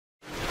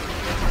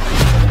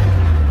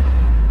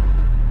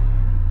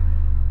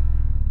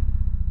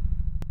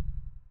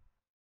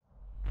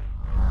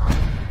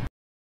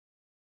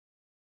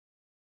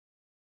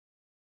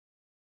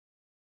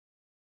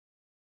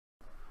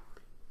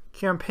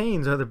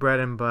Campaigns are the bread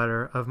and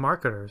butter of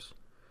marketers.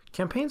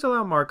 Campaigns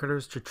allow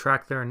marketers to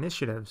track their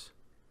initiatives.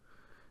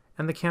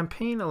 And the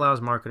campaign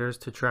allows marketers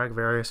to track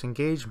various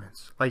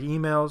engagements, like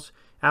emails,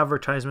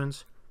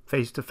 advertisements,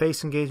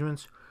 face-to-face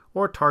engagements,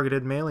 or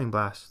targeted mailing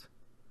blasts.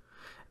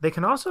 They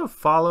can also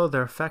follow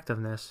their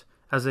effectiveness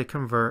as they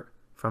convert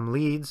from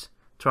leads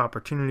to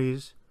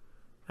opportunities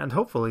and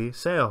hopefully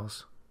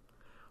sales.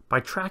 By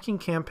tracking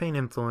campaign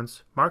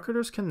influence,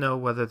 marketers can know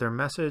whether their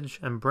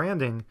message and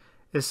branding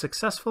is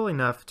successful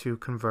enough to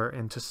convert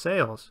into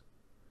sales.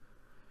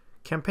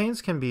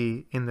 Campaigns can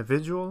be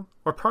individual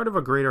or part of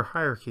a greater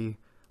hierarchy,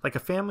 like a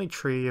family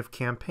tree of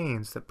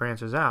campaigns that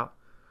branches out.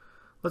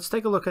 Let's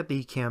take a look at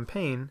the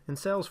campaign in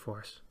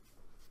Salesforce.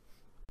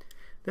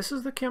 This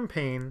is the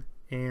campaign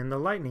in the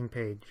Lightning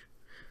page.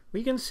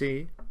 We can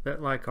see that,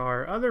 like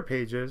our other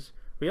pages,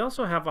 we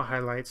also have a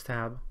Highlights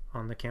tab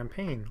on the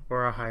campaign,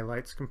 or a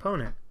Highlights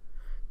component.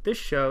 This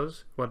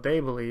shows what they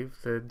believe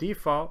the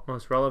default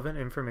most relevant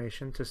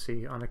information to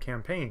see on a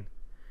campaign.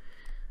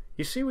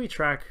 You see we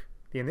track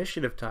the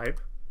initiative type,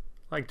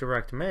 like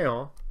direct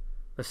mail,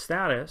 the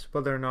status,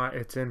 whether or not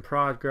it's in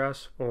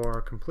progress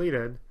or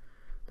completed,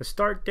 the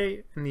start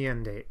date, and the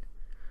end date.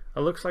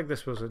 It looks like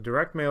this was a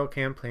direct mail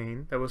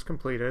campaign that was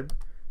completed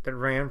that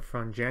ran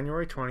from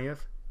January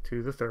 20th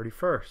to the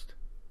 31st.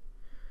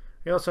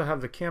 We also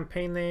have the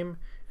campaign name,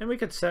 and we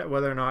could set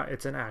whether or not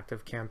it's an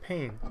active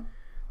campaign.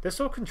 This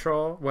will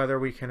control whether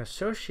we can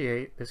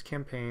associate this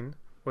campaign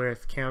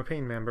with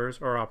campaign members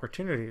or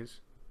opportunities.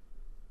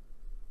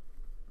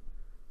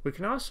 We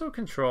can also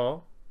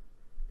control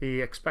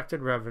the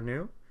expected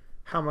revenue,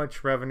 how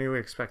much revenue we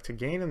expect to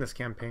gain in this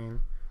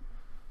campaign,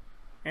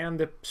 and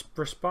the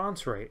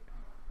response rate.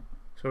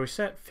 So we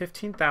set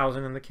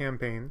 15,000 in the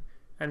campaign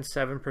and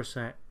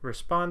 7%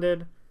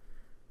 responded,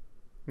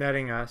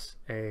 netting us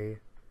a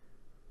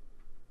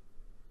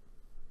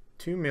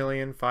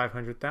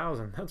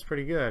 2,500,000. That's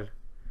pretty good.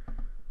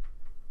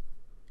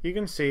 You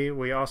can see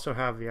we also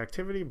have the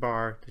activity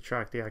bar to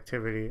track the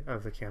activity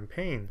of the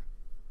campaign.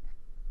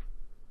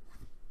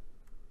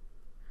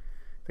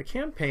 The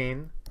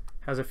campaign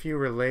has a few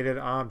related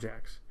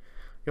objects.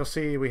 You'll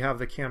see we have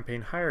the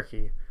campaign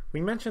hierarchy. We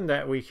mentioned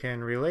that we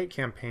can relate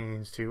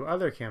campaigns to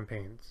other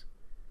campaigns.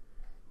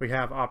 We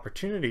have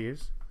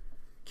opportunities.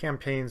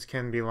 Campaigns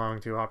can belong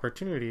to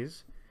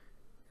opportunities.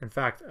 In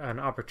fact, an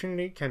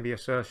opportunity can be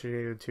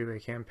associated to a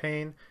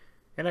campaign,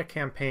 and a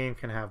campaign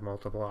can have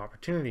multiple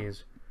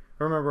opportunities.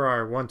 Remember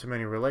our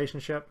one-to-many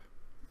relationship?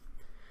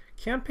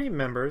 Campaign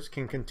members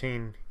can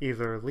contain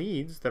either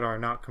leads that are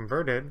not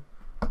converted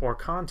or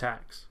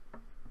contacts.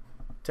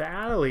 To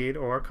add a lead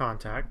or a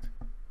contact,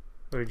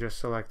 we just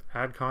select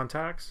Add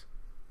Contacts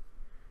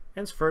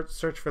and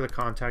search for the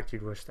contact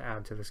you'd wish to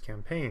add to this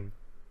campaign.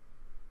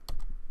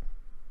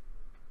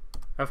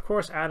 Of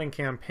course, adding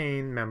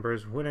campaign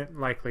members wouldn't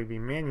likely be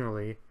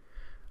manual.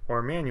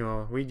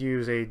 We'd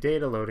use a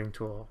data loading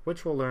tool,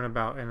 which we'll learn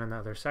about in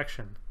another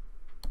section.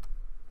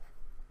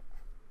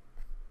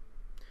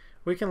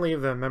 We can leave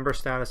the member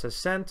status as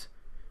sent,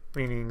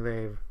 meaning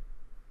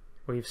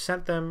we've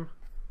sent them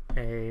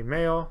a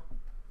mail,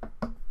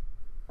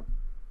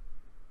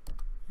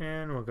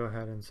 and we'll go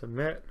ahead and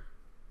submit.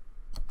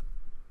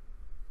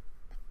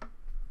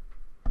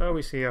 So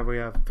we see we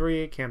have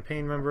 3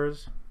 campaign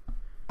members.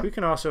 We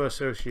can also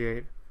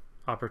associate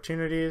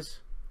opportunities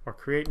or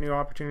create new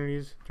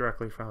opportunities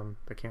directly from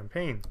the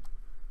campaign.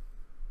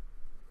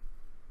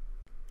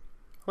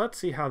 Let's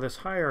see how this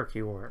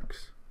hierarchy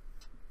works.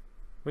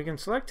 We can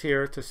select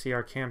here to see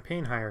our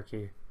campaign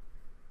hierarchy.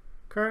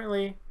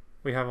 Currently,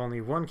 we have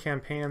only one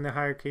campaign in the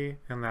hierarchy,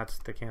 and that's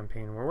the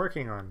campaign we're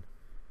working on.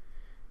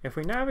 If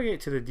we navigate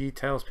to the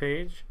details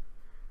page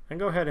and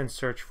go ahead and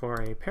search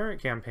for a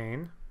parent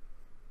campaign,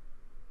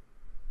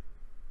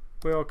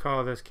 we'll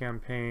call this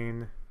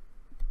campaign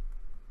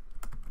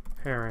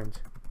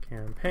Parent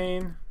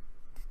Campaign.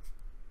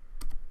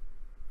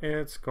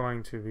 It's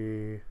going to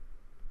be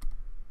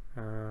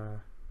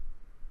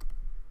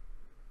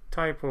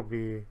type will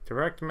be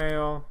direct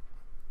mail,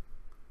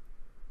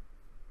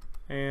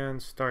 and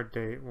start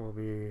date will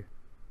be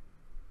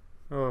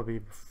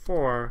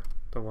before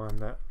the one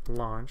that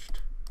launched.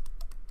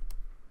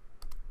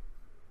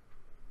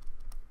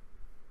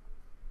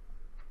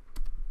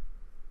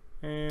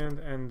 And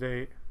end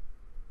date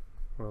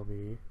will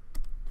be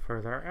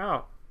further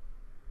out.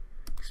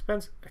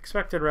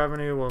 Expected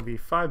revenue will be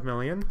 5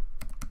 million,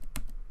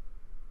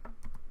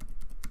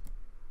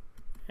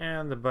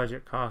 and the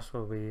budget cost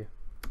will be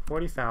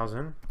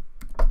 40,000.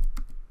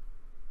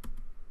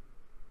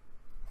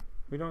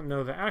 We don't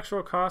know the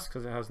actual cost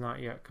because it has not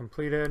yet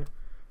completed.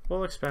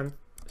 We'll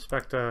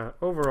expect an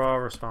overall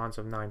response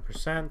of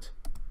 9%,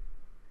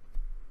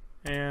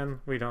 and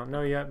we don't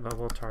know yet, but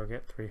we'll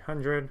target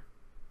 300.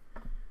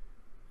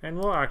 And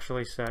we'll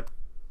actually set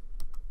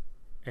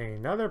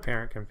another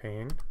parent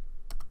campaign.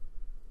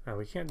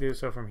 We can't do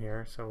so from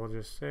here, so we'll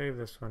just save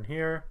this one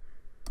here.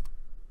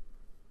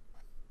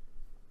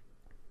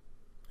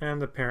 And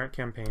the parent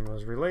campaign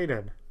was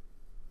related.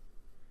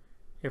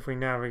 If we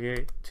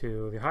navigate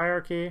to the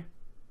hierarchy,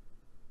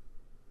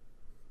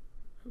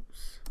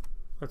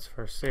 let's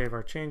first save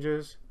our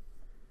changes.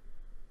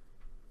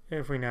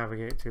 If we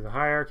navigate to the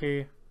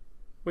hierarchy,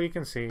 we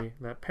can see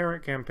that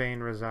parent campaign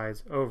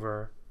resides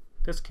over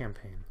this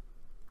campaign.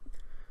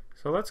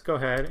 So let's go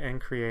ahead and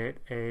create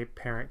a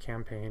parent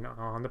campaign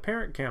on the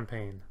parent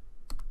campaign,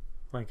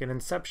 like an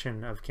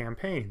inception of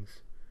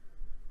campaigns.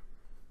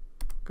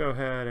 Go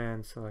ahead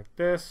and select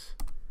this,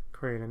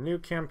 create a new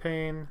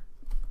campaign.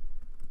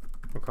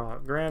 We'll call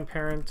it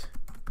grandparent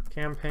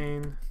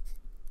campaign.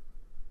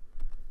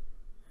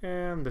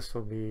 And this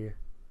will be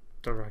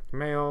direct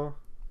mail.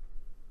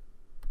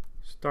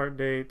 Start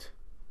date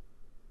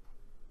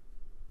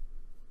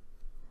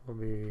will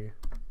be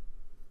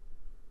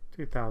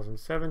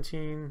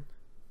 2017.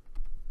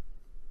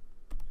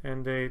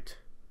 End date.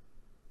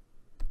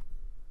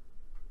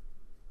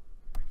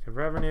 Effective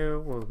revenue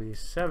will be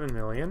 7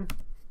 million.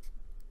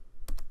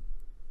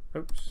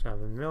 Oops,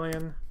 7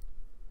 million.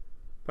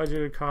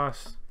 Budgeted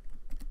costs.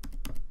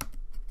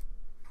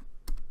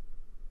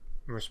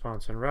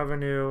 Response and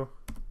revenue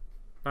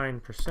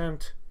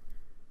 9%.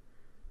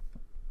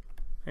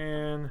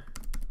 And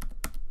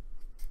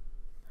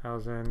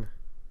 1,000.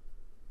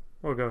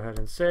 We'll go ahead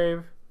and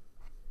save.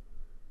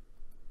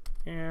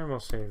 And we'll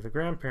save the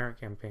grandparent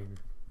campaign.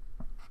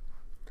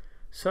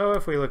 So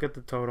if we look at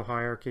the total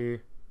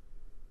hierarchy,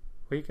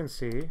 we can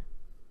see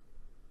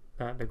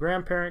that the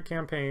grandparent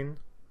campaign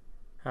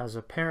has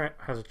a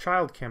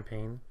child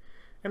campaign,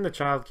 and the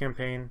child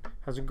campaign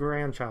has a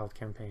grandchild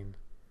campaign.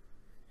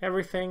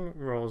 Everything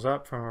rolls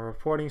up from a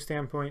reporting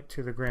standpoint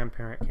to the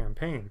grandparent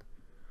campaign.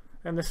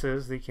 And this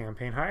is the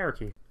campaign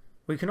hierarchy.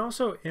 We can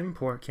also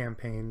import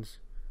campaigns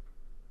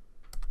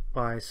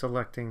by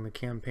selecting the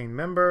campaign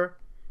member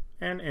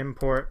and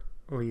import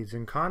leads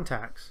and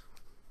contacts.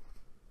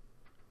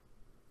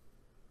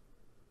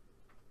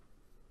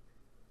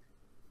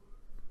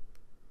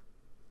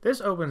 This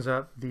opens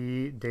up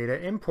the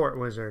data import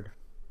wizard,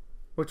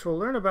 which we'll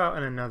learn about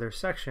in another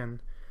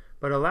section,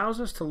 but allows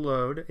us to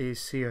load a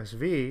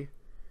CSV,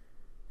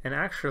 and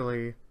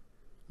actually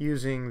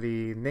using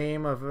the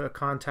name of a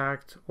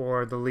contact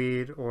or the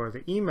lead or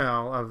the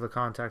email of the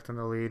contact and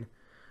the lead,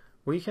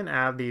 we can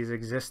add these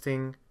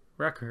existing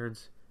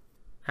records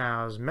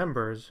as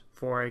members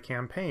for a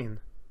campaign.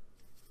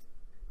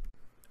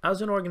 As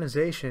an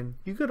organization,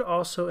 you could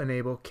also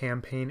enable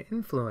campaign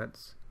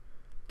influence.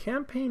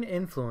 Campaign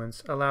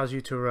influence allows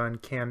you to run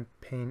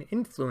campaign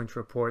influence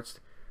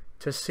reports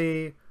to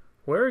see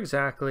where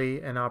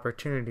exactly an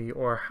opportunity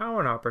or how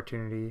an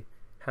opportunity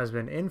has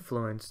been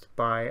influenced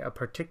by a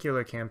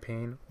particular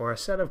campaign or a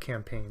set of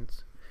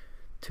campaigns.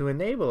 To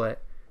enable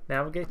it,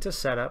 navigate to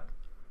Setup,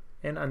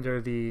 and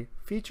under the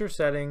Feature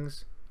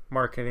Settings,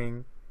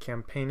 Marketing,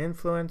 Campaign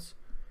Influence,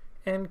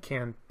 and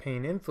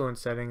Campaign Influence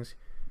settings,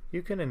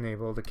 you can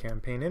enable the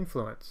campaign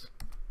influence.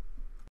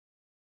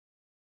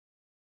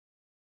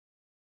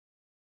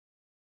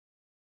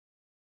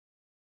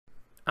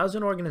 As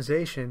an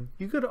organization,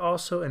 you could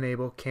also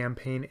enable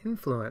campaign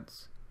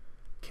influence.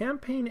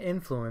 Campaign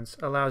influence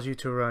allows you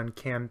to run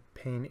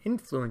campaign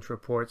influence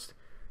reports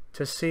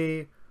to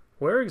see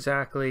where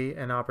exactly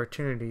an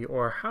opportunity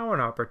or how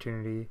an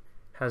opportunity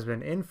has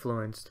been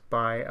influenced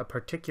by a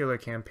particular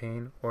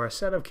campaign or a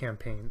set of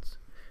campaigns.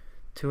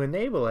 To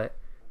enable it,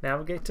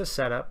 navigate to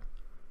Setup,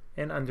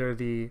 and under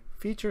the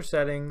Feature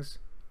Settings,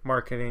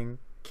 Marketing,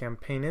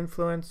 Campaign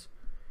Influence,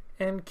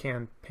 and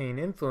Campaign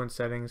Influence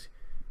settings,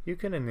 you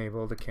can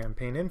enable the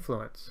campaign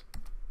influence.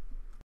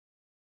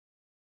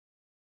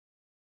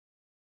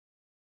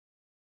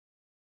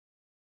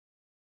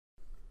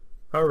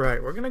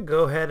 Alright, we're going to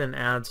go ahead and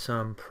add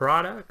some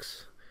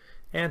products,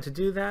 and to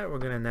do that we're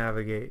going to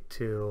navigate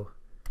to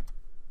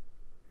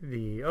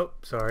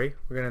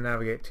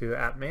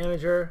App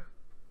Manager,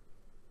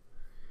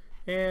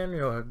 and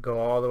you'll go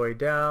all the way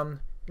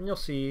down and you'll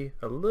see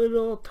a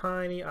little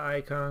tiny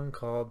icon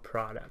called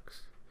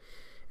Products.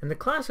 In the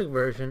classic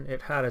version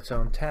it had its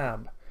own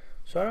tab,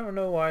 so I don't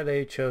know why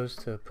they chose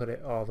to put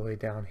it all the way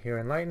down here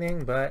in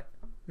Lightning, but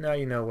now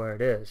you know where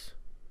it is.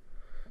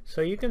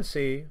 So you can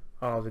see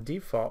all the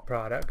default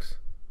products.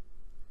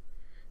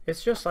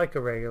 It's just like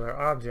a regular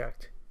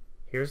object.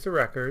 Here's the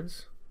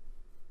records.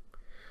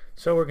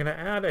 So we're going to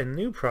add a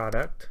new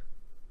product,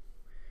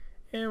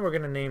 and we're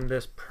going to name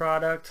this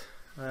product,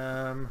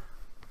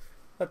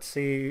 let's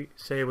say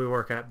we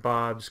work at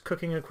Bob's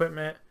Cooking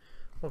Equipment.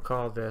 We'll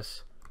call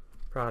this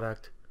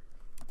product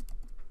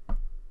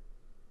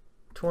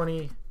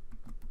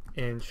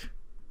 20-inch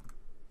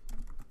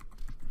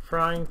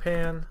frying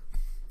pan.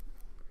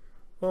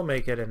 We'll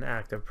make it an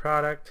active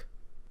product.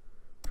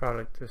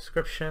 Product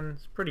description,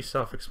 it's pretty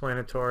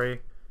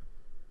self-explanatory.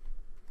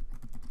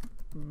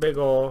 Big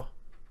ol'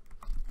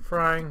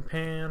 frying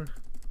pan.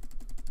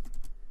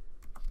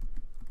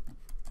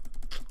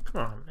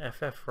 Come on,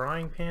 FF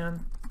frying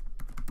pan.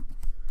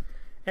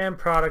 And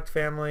product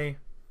family,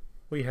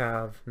 we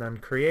have none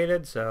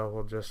created, so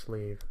we'll just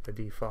leave the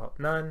default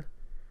none.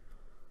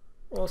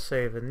 We'll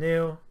save a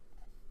new.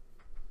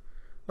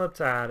 Let's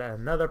add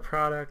another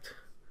product.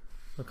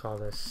 We'll call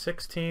this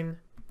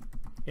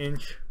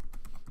 16-inch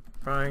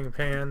frying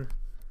pan.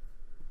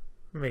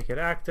 make it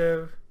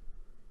active,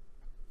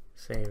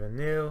 save and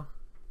new,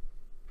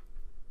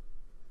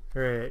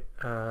 create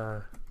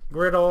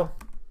griddle,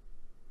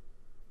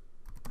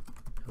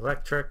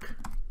 electric,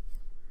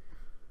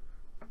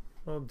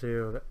 we'll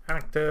do the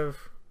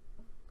active,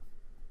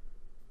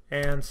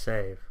 and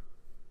save.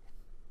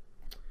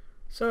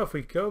 So if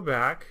we go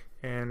back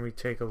and we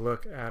take a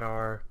look at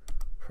our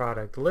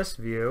product list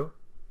view,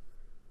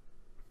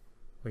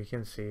 we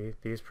can see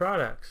these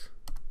products.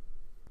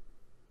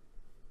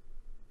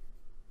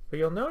 But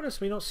you'll notice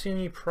we don't see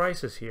any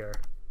prices here.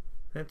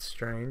 That's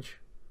strange.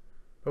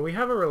 But we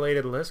have a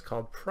related list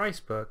called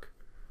Pricebook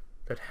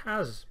that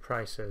has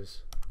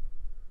prices.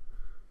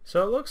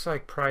 So it looks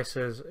like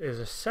prices is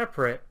a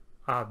separate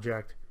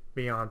object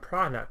beyond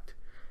product,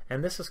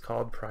 and this is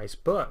called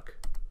Pricebook.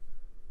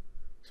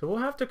 So we'll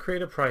have to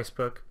create a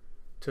Pricebook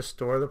to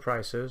store the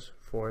prices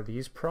for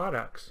these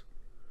products.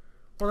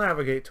 We'll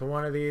navigate to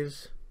one of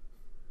these,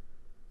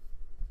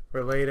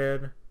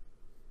 related,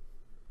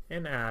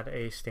 and add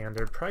a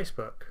standard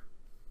Pricebook.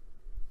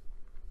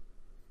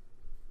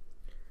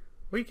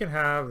 We can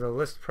have the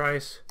list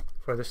price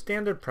for the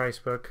standard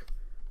Pricebook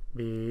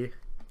be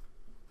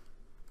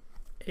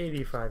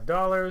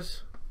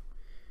 $85,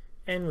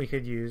 and we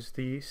could use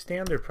the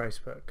standard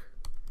Pricebook.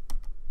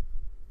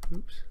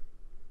 Oops.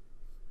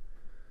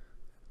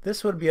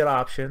 This would be an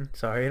option,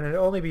 sorry, and it'd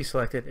only be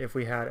selected if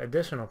we had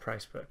additional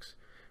Pricebooks.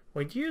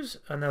 We'd use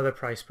another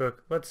Pricebook.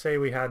 Let's say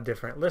we had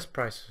different list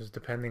prices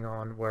depending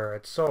on where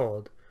it's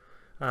sold.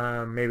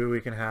 Maybe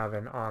we can have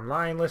an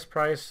online list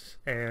price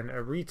and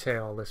a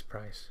retail list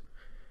price.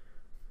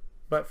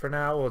 But for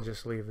now, we'll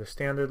just leave the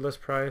standard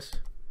list price.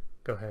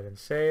 Go ahead and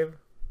save.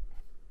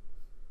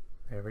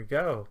 There we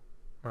go.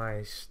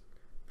 My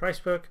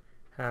Pricebook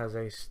has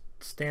a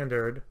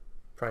standard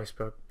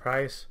Pricebook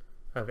price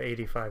of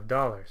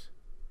 $85.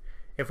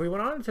 If we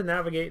went on to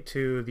navigate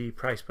to the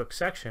Pricebook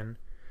section,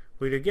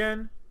 we'd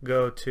again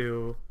go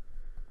to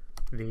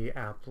the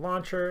app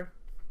launcher,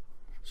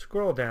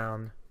 scroll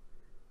down,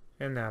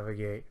 and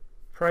navigate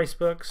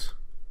Pricebooks,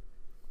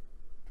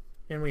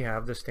 and we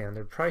have the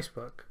standard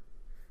Pricebook.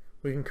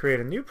 We can create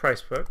a new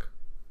Pricebook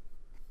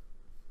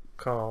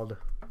called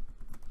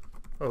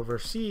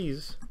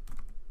Overseas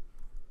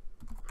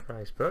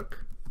Pricebook.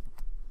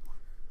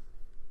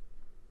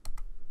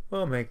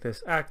 We'll make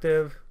this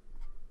active,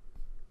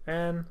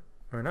 and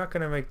we're not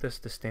going to make this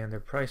the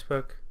standard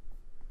Pricebook.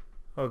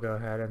 I'll go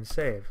ahead and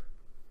save.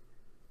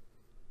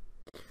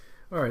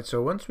 Alright,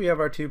 so once we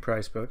have our two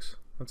Pricebooks,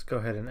 let's go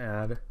ahead and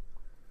add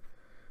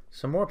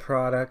some more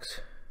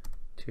products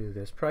to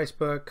this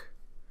Pricebook.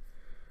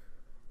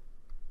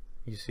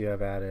 You see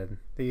I've added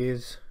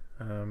these,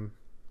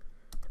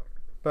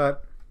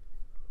 but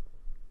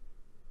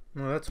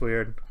well, that's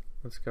weird.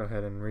 Let's go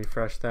ahead and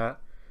refresh that.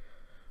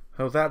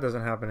 Hope that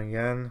doesn't happen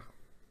again.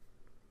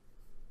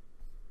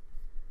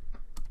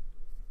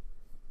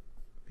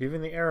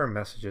 Even the error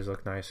messages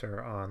look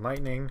nicer on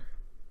Lightning.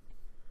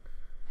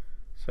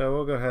 So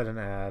we'll go ahead and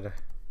add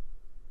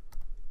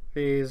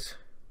these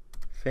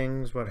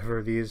things,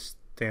 whatever these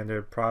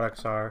standard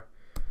products are.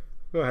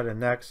 Go ahead and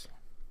next.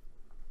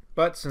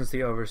 But since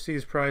the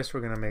overseas price,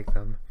 we're going to make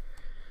them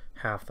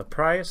half the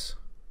price.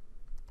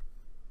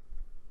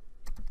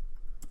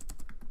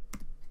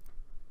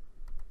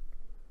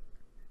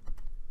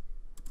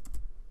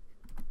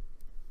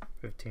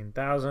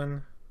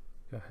 $15,000.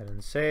 Go ahead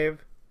and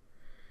save.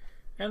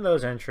 And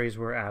those entries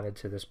were added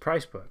to this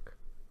Pricebook.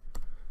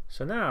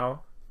 So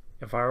now,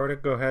 if I were to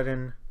go ahead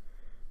and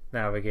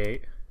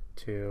navigate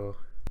to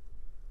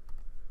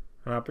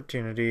an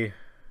opportunity,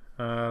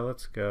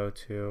 let's go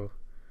to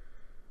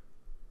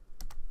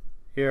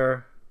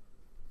here.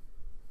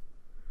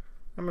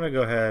 I'm going to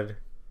go ahead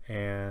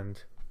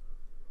and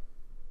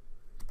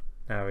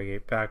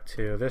navigate back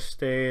to this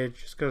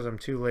stage just because I'm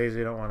too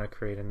lazy. I don't want to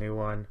create a new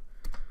one.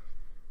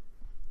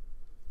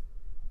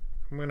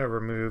 I'm going to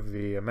remove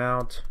the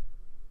amount.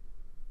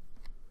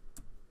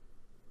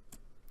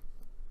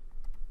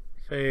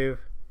 Save.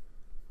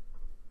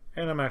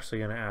 And I'm actually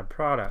going to add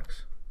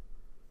products.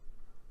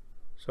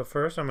 So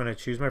first I'm going to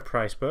choose my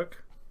Pricebook.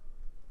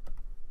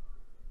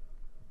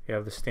 You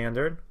have the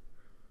standard,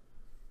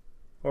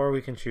 or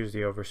we can choose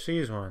the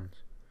overseas ones.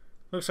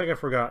 Looks like I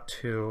forgot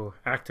to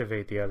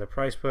activate the other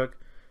Pricebook,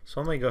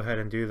 so let me go ahead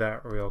and do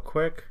that real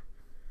quick.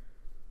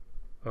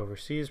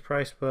 Overseas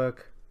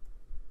Pricebook,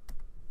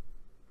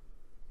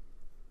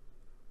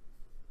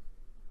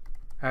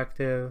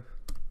 active,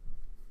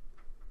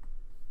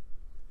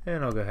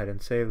 and I'll go ahead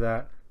and save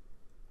that.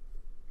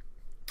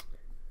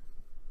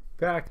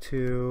 Back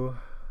to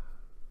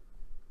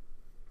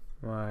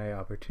my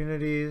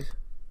opportunities,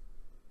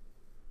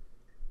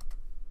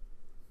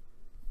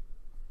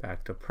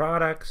 back to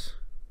products,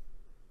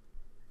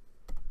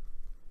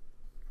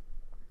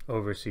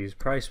 overseas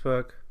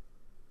Pricebook,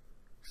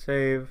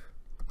 save,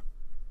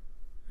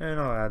 and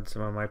I'll add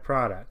some of my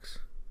products.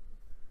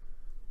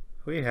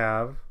 We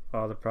have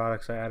all the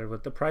products I added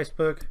with the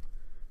Pricebook.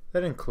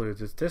 That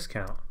includes its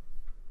discount.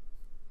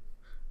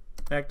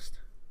 Next.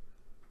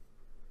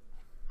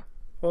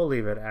 We'll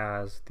leave it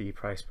as the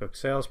Pricebook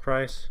sales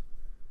price.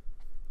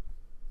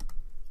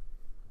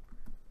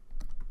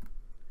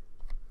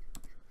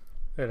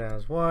 it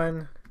as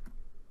 1.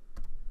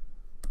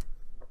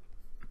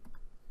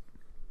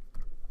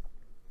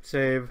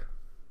 Save.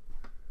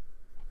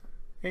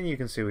 And you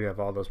can see we have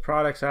all those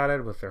products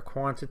added with their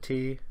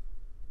quantity,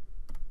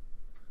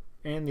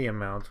 and the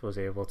amount was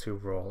able to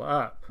roll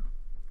up.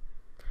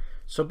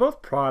 So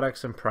both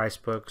products and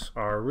Pricebooks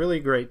are really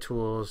great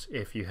tools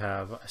if you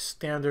have a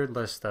standard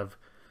list of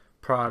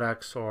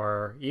products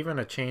or even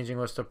a changing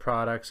list of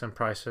products and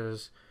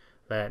prices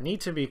that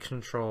need to be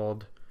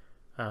controlled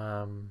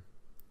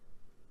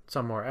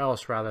somewhere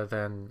else rather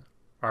than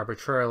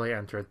arbitrarily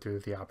entered through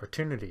the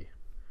opportunity.